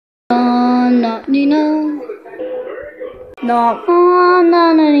na ni na. No, na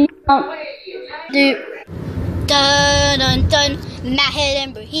na ni na. Dun dun dun. Mahid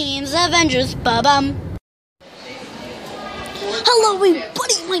and Brahim's Adventures. Ba bum. Hello,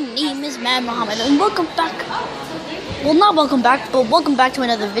 everybody. My name is Mad Muhammad, and welcome back. Well, not welcome back, but welcome back to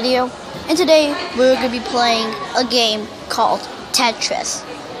another video. And today we're gonna be playing a game called Tetris.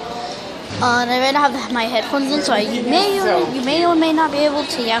 And I right now have my headphones in, so you may or may not be able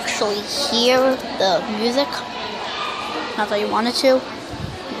to actually hear the music. Not that you wanted to.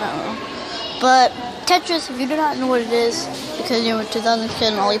 I don't know. But Tetris, if you do not know what it is, because you're in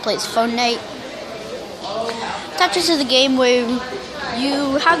 2010 and all you play is Fortnite. Tetris is a game where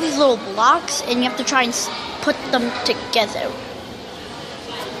you have these little blocks and you have to try and put them together.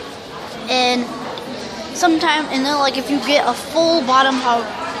 And sometimes, and then like if you get a full bottom part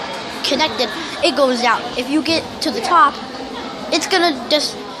connected, it goes down. If you get to the top, it's gonna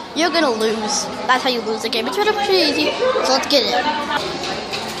just, you're gonna lose. That's how you lose the game. It's pretty easy, so let's get it.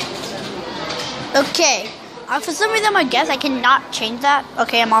 Okay, for some reason I guess I cannot change that.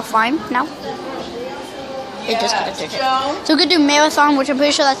 Okay, I'm offline now. It just connected it. So we're gonna do marathon, which I'm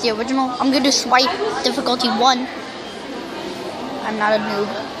pretty sure that's the original. I'm gonna do swipe difficulty 1. I'm not a noob.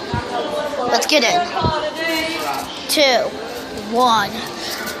 Let's get it. 2, 1,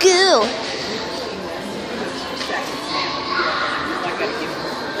 go.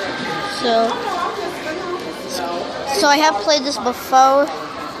 So I have played this before.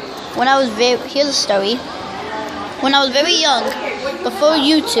 When I was here's a story. When I was very young, before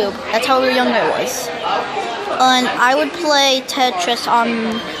YouTube, that's how young I was. And I would play Tetris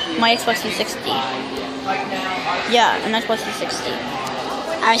on my Xbox 360. Yeah, an Xbox 360.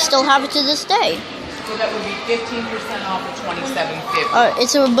 I still have it to this day. So that would be 15% off of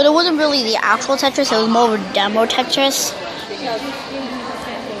 $27.50. But it wasn't really the actual Tetris. It was more of a demo Tetris.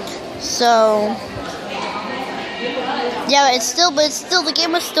 So yeah, the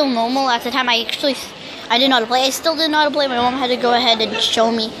game was still normal at the time. I didn't know how to play. I still didn't know how to play. My mom had to go ahead and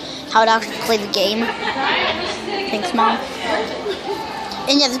show me how to actually play the game. Thanks, Mom.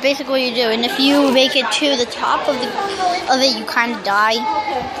 And yeah, that's basically what you do. And if you make it to the top of it, you kind of die.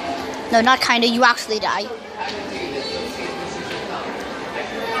 No, not kind of. You actually die.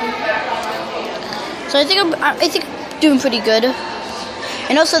 So I think I'm doing pretty good.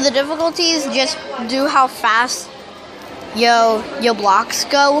 And also the difficulties just do how fast your blocks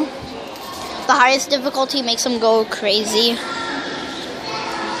go. The highest difficulty makes them go crazy.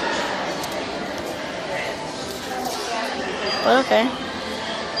 But okay.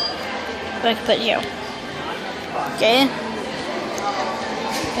 I can put here. Okay.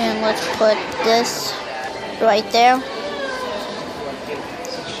 And let's put this right there.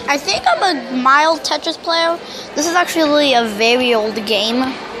 I think I'm a mild Tetris player. This is actually a very old game.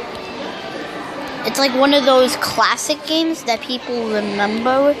 It's like one of those classic games that people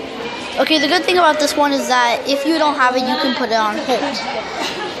remember. Okay, the good thing about this one is that if you don't have it, you can put it on hold.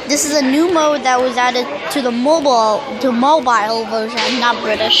 This is a new mode that was added to the mobile version. I'm not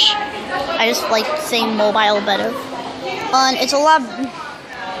British. I just like saying mobile better. And it's a lot.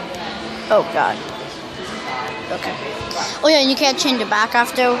 Oh God. Okay. Oh yeah, and you can't change it back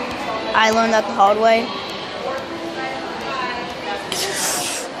after. I learned that the hard way.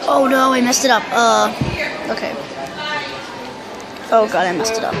 Oh no, I messed it up. Okay. Oh God, I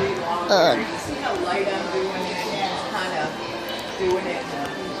messed it up.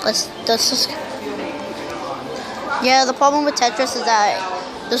 Let's just. Yeah, the problem with Tetris is that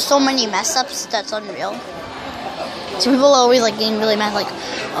there's so many mess ups that's unreal. So people are always like getting really mad, like,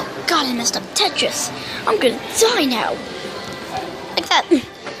 oh God, I messed up Tetris. I'm gonna die now. Like that.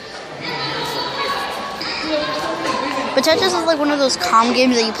 But Tetris is like one of those calm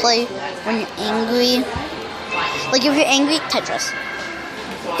games that you play when you're angry. Like if you're angry, Tetris.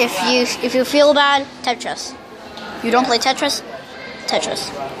 If you feel bad, Tetris. You don't play Tetris, Tetris.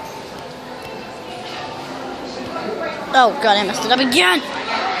 Oh God, I messed it up again.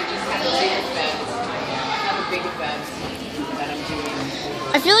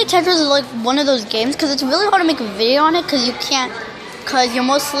 I feel like Tetris is like one of those games because it's really hard to make a video on it because you can't, because you're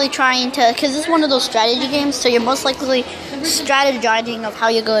mostly trying to, because it's one of those strategy games, so you're most likely strategizing of how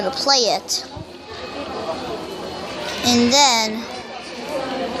you're going to play it. And then,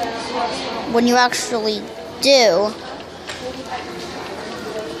 when you actually do,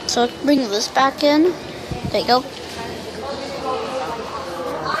 so bring this back in, there you go.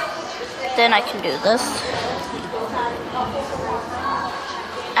 Then I can do this.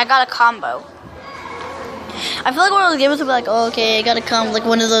 I got a combo. I feel like one of those games will be like, oh, okay, I got a combo. Like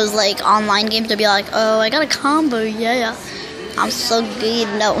one of those like online games to be like, oh, I got a combo, yeah. I'm so good,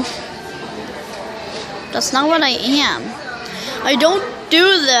 no. That's not what I am. I don't do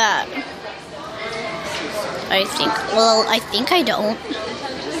that. I think I don't.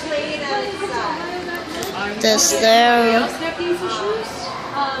 This there.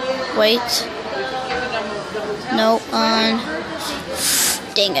 Wait. No,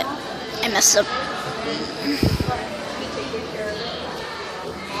 dang it. I messed up.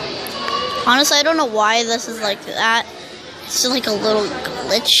 Honestly, I don't know why this is like that. It's just like a little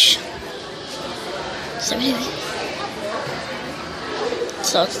glitch. So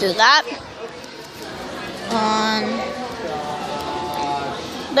let's do that.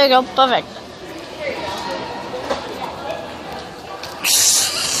 There you go, perfect.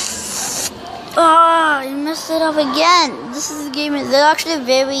 Ah, I messed it up again. This is a game. They're actually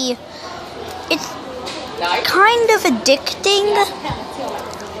very. It's kind of addicting.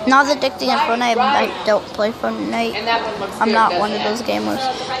 Not addicting at Fortnite. I don't play Fortnite. I'm not one of those gamers.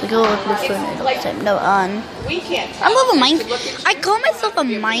 We go with Fortnite all the time. No, I love a Minecraft. I call myself a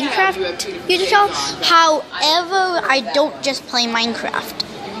Minecraft YouTuber. However, I don't just play Minecraft.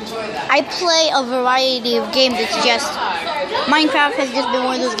 I play a variety of games. It's just Minecraft has just been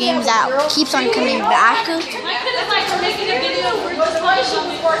one of those games that keeps on coming back.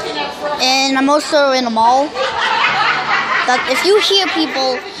 And I'm also in a mall. That if you hear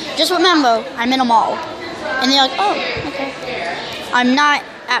people, just remember I'm in a mall. And they're like, oh, okay. I'm not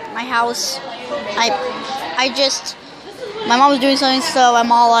at my house. My mom was doing something, so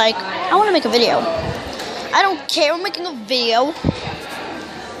I'm all like, I want to make a video. I don't care, I'm making a video.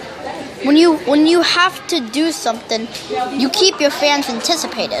 When you have to do something, you keep your fans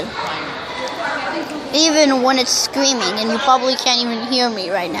anticipated. Even when it's screaming, and you probably can't even hear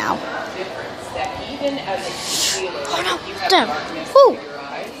me right now. Oh no, damn. Woo!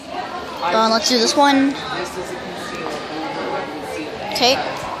 Let's do this one. Okay.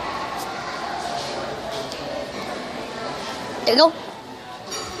 There you go.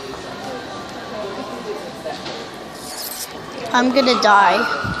 I'm gonna die.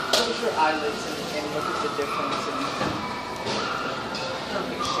 Close your eyelids and look at the difference in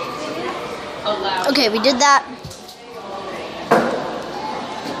Okay, we did that.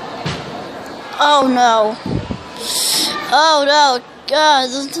 Oh no. Oh no. God,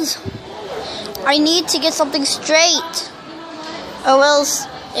 I need to get something straight. Or else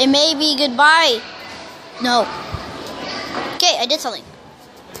it may be goodbye. No. Okay, I did something.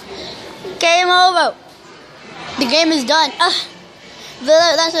 Game over. The game is done.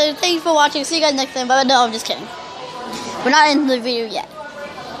 That's it. Thank you for watching. See you guys next time. But no, I'm just kidding. We're not in the video yet.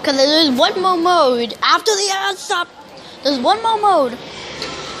 Because there's one more mode. After the ad stop, there's one more mode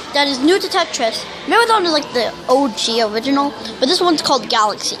that is new to Tetris. Marathon is like the OG original. But this one's called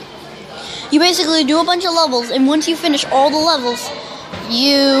Galaxy. You basically do a bunch of levels. And once you finish all the levels,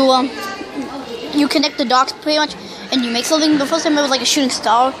 you connect the dots pretty much. And you make something. The first time it was like a shooting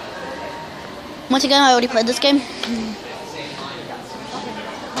star. Once again, I already played this game.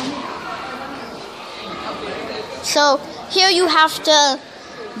 So, here you have to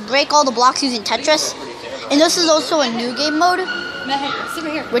break all the blocks using Tetris. And this is also a new game mode,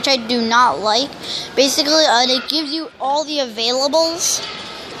 which I do not like. Basically, it gives you all the availables,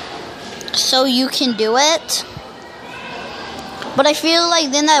 so you can do it. But I feel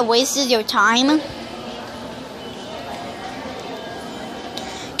like then that wastes your time.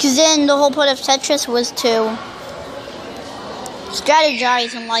 Because then the whole point of Tetris was to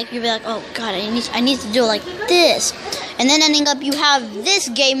strategize and like you'd be like, oh god, I need to do it like this, and then ending up you have this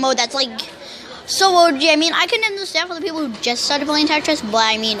game mode that's like so OG. I mean, I can understand for the people who just started playing Tetris, but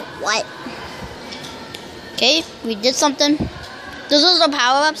I mean, what? Okay, we did something. Those are the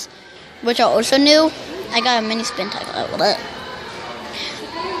power-ups, which are also new. I got a mini spin tackle out with it.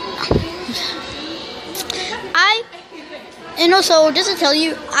 And also, just to tell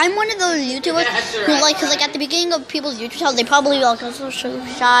you, I'm one of those YouTubers who, like, because, like, at the beginning of people's YouTube channels, they probably, like, are so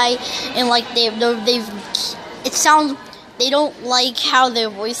shy, and, like, it sounds, they don't like how their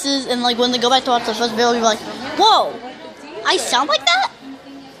voices, and, like, when they go back to watch the first video, you're like, whoa, I sound like that?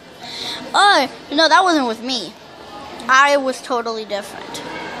 No, that wasn't with me. I was totally different.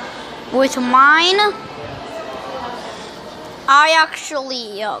 With mine, I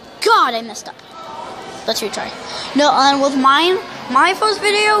actually, God, I messed up. Let's retry. No, with mine, my first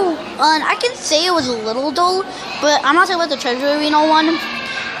video, I can say it was a little dull, but I'm not talking about the Treasure Arena one.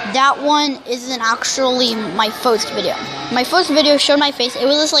 That one isn't actually my first video. My first video showed my face. It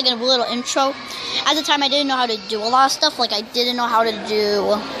was just like a little intro. At the time, I didn't know how to do a lot of stuff. Like, I didn't know how to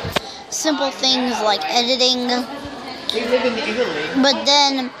do simple things like editing. But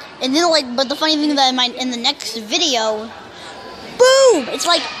then, but the funny thing that in the next video, boom! It's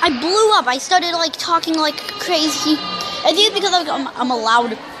like I blew up. I started like talking like crazy. I think it's because I'm a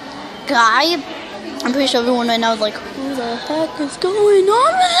loud guy. I'm pretty sure everyone right now is like, who the heck is going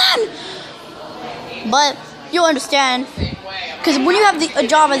on with them? But you'll understand, because when you have a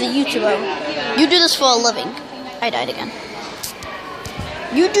job as a YouTuber, you do this for a living. I died again.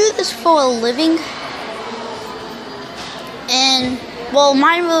 You do this for a living, and well,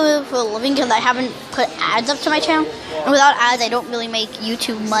 mine really for a living because I haven't put ads up to my channel, and without ads, I don't really make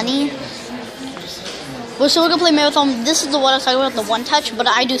YouTube money. Well, so we're gonna play marathon. This is the one I was talking about, the one touch, but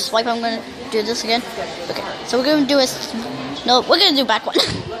I do swipe. I'm gonna do this again. Okay, so we're gonna do we're gonna do back one.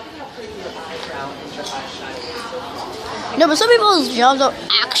 No, but some people's jobs are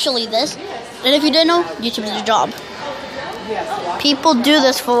actually this, and if you didn't know, YouTube is a job. People do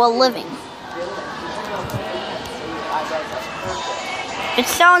this for a living. It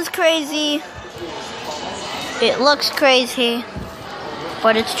sounds crazy. It looks crazy,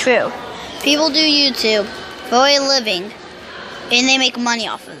 but it's true. People do YouTube for a living, and they make money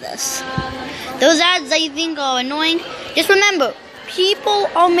off of this. Those ads that you think are annoying, just remember, people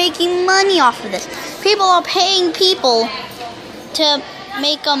are making money off of this. People are paying people to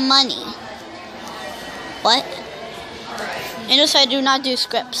make money. What? And also, I do not do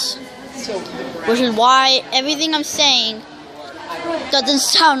scripts, which is why everything I'm saying doesn't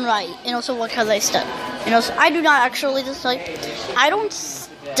sound right. And also because I stutter. And also, I do not actually just like, I don't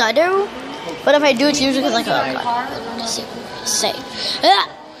stutter, but if I do, it's usually because like, oh god, let's see what I say.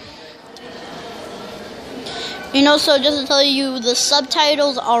 You know, so just to tell you, the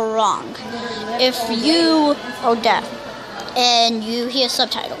subtitles are wrong. If you are deaf and you hear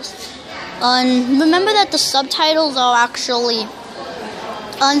subtitles, remember that the subtitles are actually,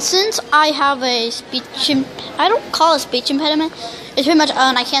 since I have a I don't call it speech impediment, it's pretty much,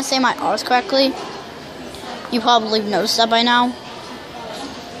 I can't say my R's correctly. You probably noticed that by now.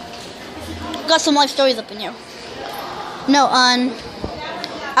 Got some life stories up in here. No,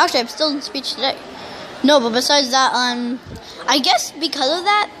 actually I'm still in speech today. No, but besides that, I guess because of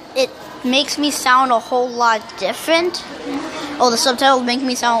that, it makes me sound a whole lot different. Oh, the subtitles make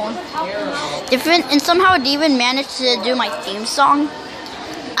me sound different, and somehow it even managed to do my theme song.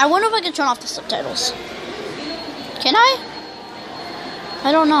 I wonder if I can turn off the subtitles. Can I?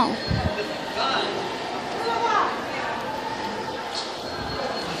 I don't know.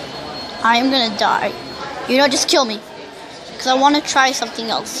 I am gonna die. You know, just kill me. Because I want to try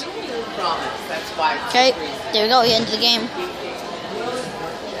something else. Okay, there we go, we ended the game.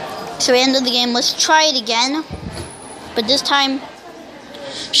 So we ended the game, let's try it again. But this time,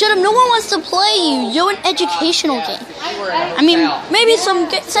 shut up, no one wants to play you. You're an educational game. I mean, maybe some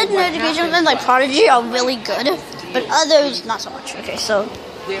certain educational games like Prodigy are really good, but others, not so much. Okay, so,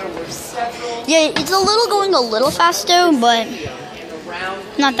 yeah, it's going a little faster, but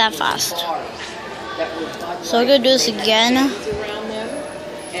not that fast. So we're going to do this again.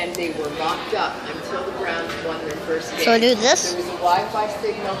 And they were locked up until the Browns won their first game. So do this. There was a Wi-Fi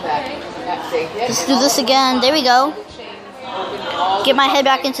signal that they hit. Let's do this again. There we go. Get my head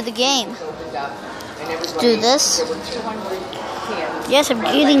back into the game. Let's do this. Yes, I'm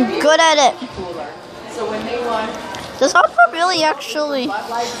getting good at it. So when they won, this hard part really actually,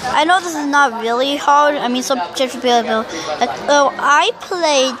 I know this is not really hard. I mean, some chips would be like, oh, I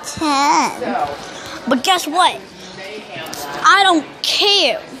played 10. But guess what? I don't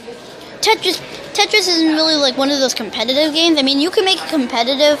care. Tetris isn't really like one of those competitive games. I mean, you can make it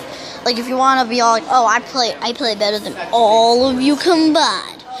competitive, like if you want to be all like, oh, I play better than all of you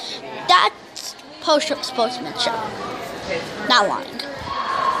combined. That's sportsmanship. Not lying.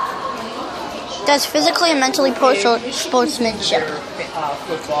 That's physically and mentally sportsmanship.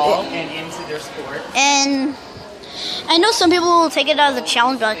 Football and into their sport. And I know some people will take it as a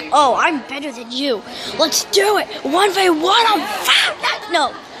challenge, like, oh, I'm better than you. Let's do it. 1v1 on fire.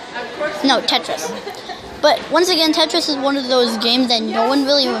 No, Tetris. But once again, Tetris is one of those games that no one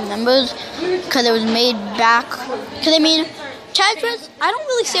really remembers because it was made back. Because I mean, Tetris, I don't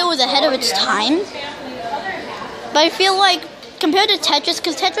really say it was ahead of its time. But I feel like compared to Tetris,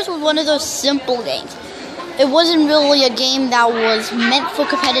 because Tetris was one of those simple games. It wasn't really a game that was meant for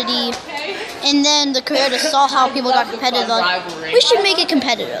competitive. And then the creators saw how people got competitive, like, we should make it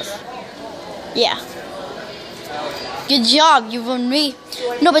competitive. Yeah. Good job, you won me.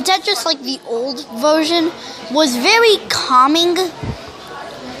 No, but Tetris, like the old version, was very calming.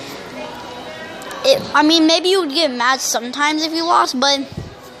 I mean, maybe you would get mad sometimes if you lost, but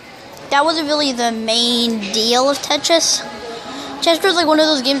that wasn't really the main deal of Tetris. Tetris was like one of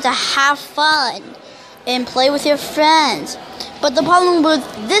those games to have fun and play with your friends. But the problem with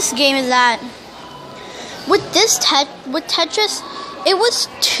this game is that with Tetris, it was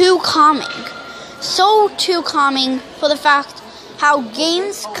too calming. So too calming for the fact how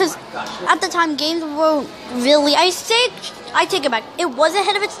games, because at the time games were really, I take it back. It was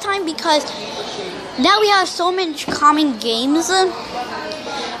ahead of its time because now we have so many calming games, and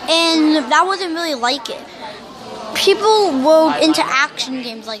that wasn't really like it. People were into action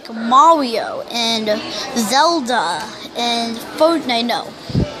games like Mario and Zelda and Fortnite. No,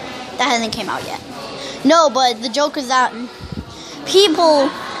 that hasn't came out yet. No, but the joke is that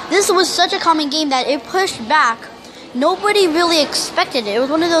this was such a common game that it pushed back. Nobody really expected it. It was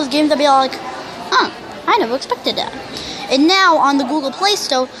one of those games that be like, I never expected that. And now on the Google Play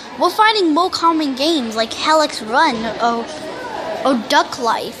Store, we're finding more common games like Helix Run, or Duck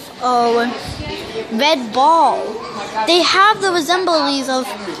Life, or Red Ball. They have the resemblance of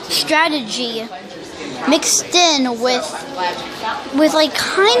strategy mixed in with like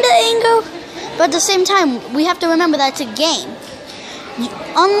kind of anger, but at the same time, we have to remember that it's a game.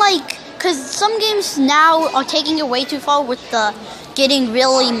 Unlike, because some games now are taking it way too far with the getting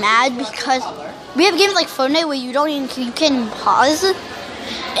really mad, because we have games like Fortnite where you can pause.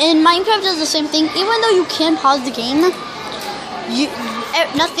 And Minecraft does the same thing. Even though you can pause the game,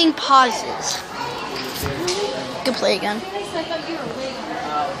 nothing pauses. You can play again.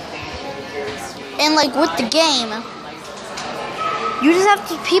 And like with the game, you just have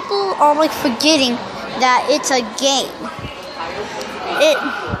to, people are like forgetting that it's a game.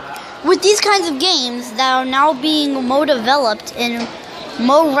 With these kinds of games that are now being more developed and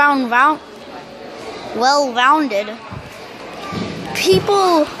more well-rounded,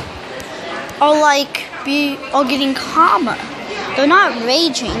 people are getting calmer. They're not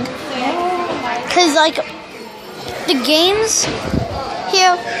raging, because like the games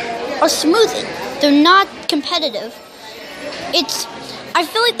here are smoothing. They're not competitive. I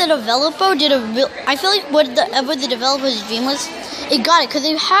feel like the developer I feel like whatever the developer's dream was, it got it, because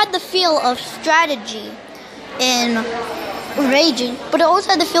it had the feel of strategy and raging, but it also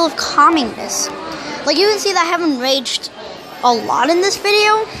had the feel of calmingness. Like you can see that I haven't raged a lot in this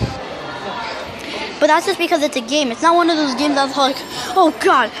video, but that's just because it's a game. It's not one of those games that's like, oh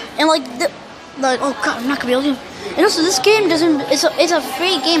god, and like oh god, I'm not gonna be able to. And also, this game doesn't. It's a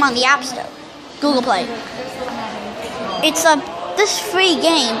free game on the App Store, Google Play. This free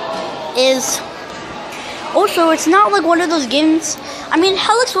game is also, it's not like one of those games. I mean,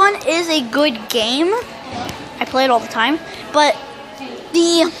 Helix Run is a good game. I play it all the time, but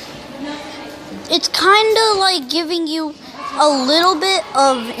it's kind of like giving you a little bit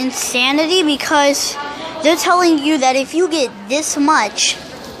of insanity, because they're telling you that if you get this much,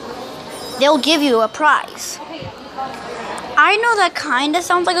 they'll give you a prize. I know that kind of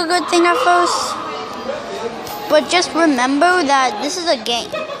sounds like a good thing at first, but just remember that this is a game.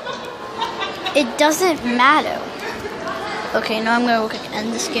 It doesn't matter. Okay, now I'm going to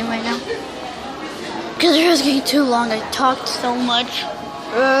end this game right now, because it was getting too long. I talked so much.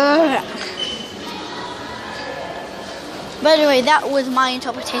 But anyway, that was my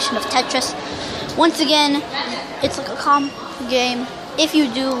interpretation of Tetris. Once again, it's like a calm game. If you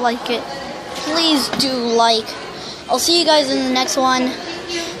do like it, please do like. I'll see you guys in the next one.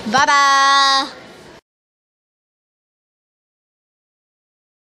 Bye-bye.